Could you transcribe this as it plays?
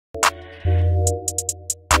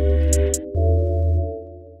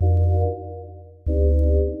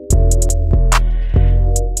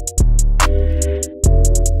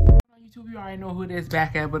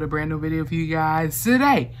back at with a brand new video for you guys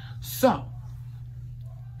today. So,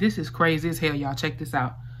 this is crazy as hell, y'all. Check this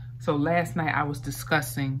out. So last night I was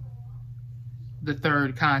discussing the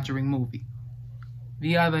third Conjuring movie.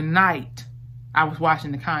 The other night I was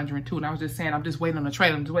watching the Conjuring 2 and I was just saying, I'm just waiting on the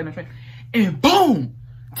trailer, And boom!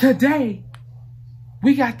 Today,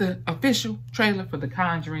 we got the official trailer for the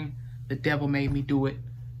Conjuring. The Devil Made Me Do It.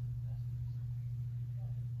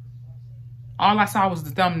 All I saw was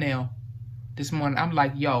the thumbnail this morning. I'm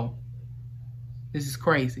like, yo, this is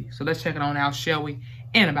crazy. So let's check it on out, shall we?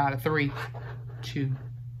 In about a 3, 2,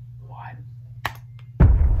 1.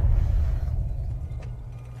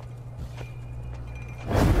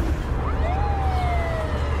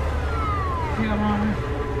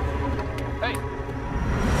 Hey.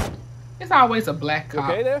 It's always a black cop.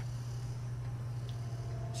 You okay there?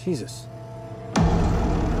 Jesus.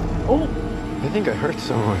 Oh. I think I hurt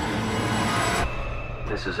someone.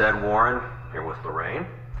 This is Ed Warren, here with Lorraine.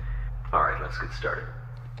 All right, let's get started.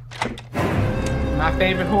 My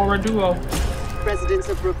favorite horror duo. Residents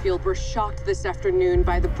of Brookfield were shocked this afternoon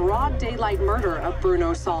by the broad daylight murder of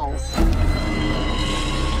Bruno Sauls.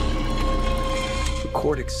 The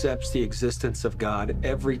court accepts the existence of God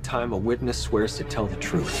every time a witness swears to tell the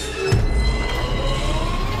truth.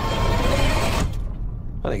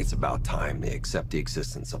 I think it's about time they accept the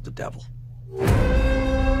existence of the devil.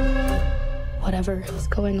 Whatever is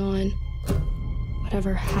going on,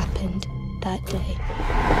 whatever happened that day,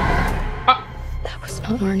 that was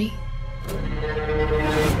not Arnie.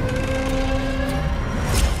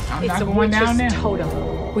 I'm not going down there.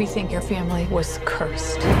 Totem. We think your family was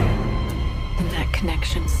cursed. And that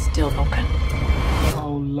connection's still open.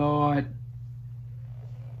 Oh, Lord.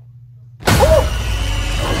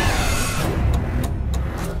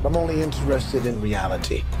 I'm only interested in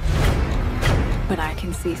reality. But I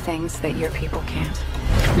can see things that your people can't.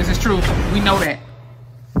 This is true. We know that.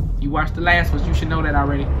 You watched the last one. You should know that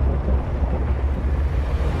already.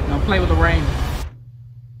 Don't play with Lorraine.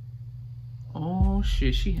 Oh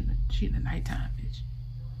shit, she in the nighttime, bitch.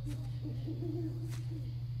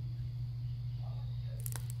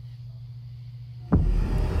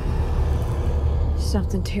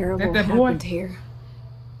 Something terrible that boy? happened here.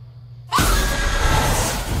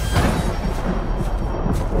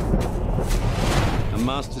 A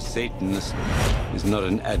master Satanist is not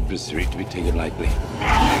an adversary to be taken lightly.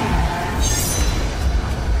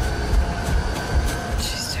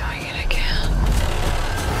 She's doing it again.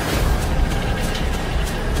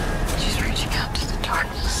 She's reaching out to the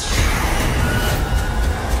darkness.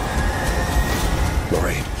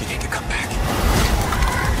 Lorraine, you need to come back.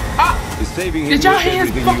 Is saving him Did y'all worth hear his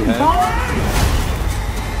everything you fucking have?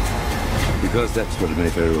 phone? Because that's what it may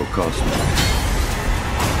very well cost.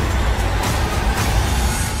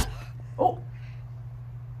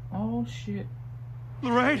 Oh shit.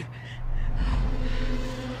 Lorraine!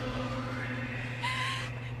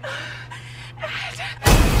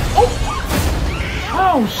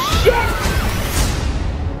 Oh shit!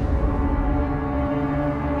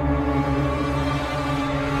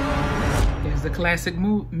 There's the classic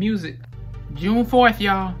music. June 4th,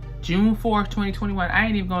 y'all. June 4th, 2021. I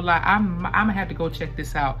ain't even gonna lie. I'm gonna have to go check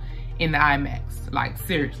this out in the IMAX. Like,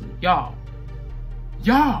 seriously. Y'all.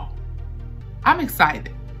 I'm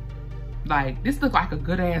excited. Like, this looks like a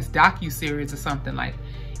good-ass docu-series or something. Like,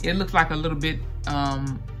 it looks like a little bit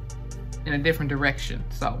in a different direction.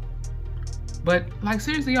 So, but like,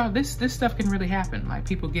 seriously, y'all, this stuff can really happen. Like,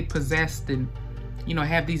 people get possessed and, you know,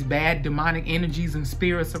 have these bad demonic energies and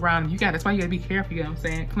spirits around them. That's why you gotta be careful, you know what I'm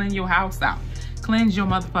saying? Clean your house out. Cleanse your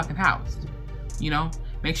motherfucking house, you know?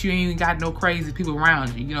 Make sure you ain't got no crazy people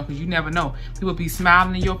around you, you know, because you never know. People be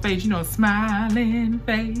smiling in your face, you know, smiling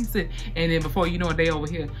face. And then before you know it, they over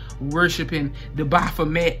here worshiping the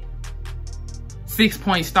Baphomet,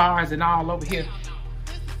 6-point stars and all over here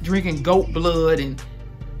drinking goat blood and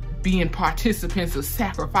being participants of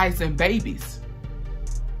sacrificing babies.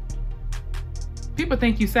 People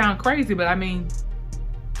think you sound crazy, but I mean,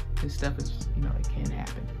 this stuff is, you know, it can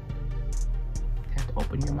happen. You have to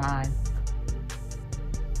open your mind.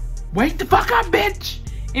 Wake the fuck up, bitch!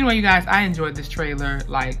 Anyway, you guys, I enjoyed this trailer.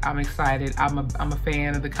 Like, I'm excited. I'm a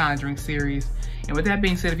fan of the Conjuring series. And with that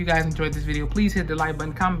being said, if you guys enjoyed this video, please hit the like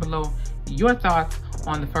button. Comment below your thoughts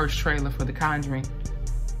on the first trailer for The Conjuring.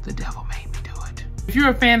 The Devil Made Me Do It. If you're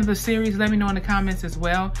a fan of the series, let me know in the comments as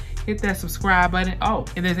well. Hit that subscribe button. Oh,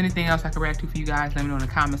 if there's anything else I can react to for you guys, let me know in the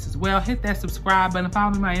comments as well. Hit that subscribe button.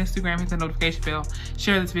 Follow me on my Instagram. Hit the notification bell.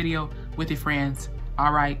 Share this video with your friends.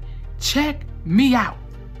 All right. Check me out.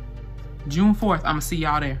 June 4th, I'm gonna see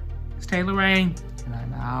y'all there. It's Taylor Rain, and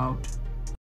I'm out.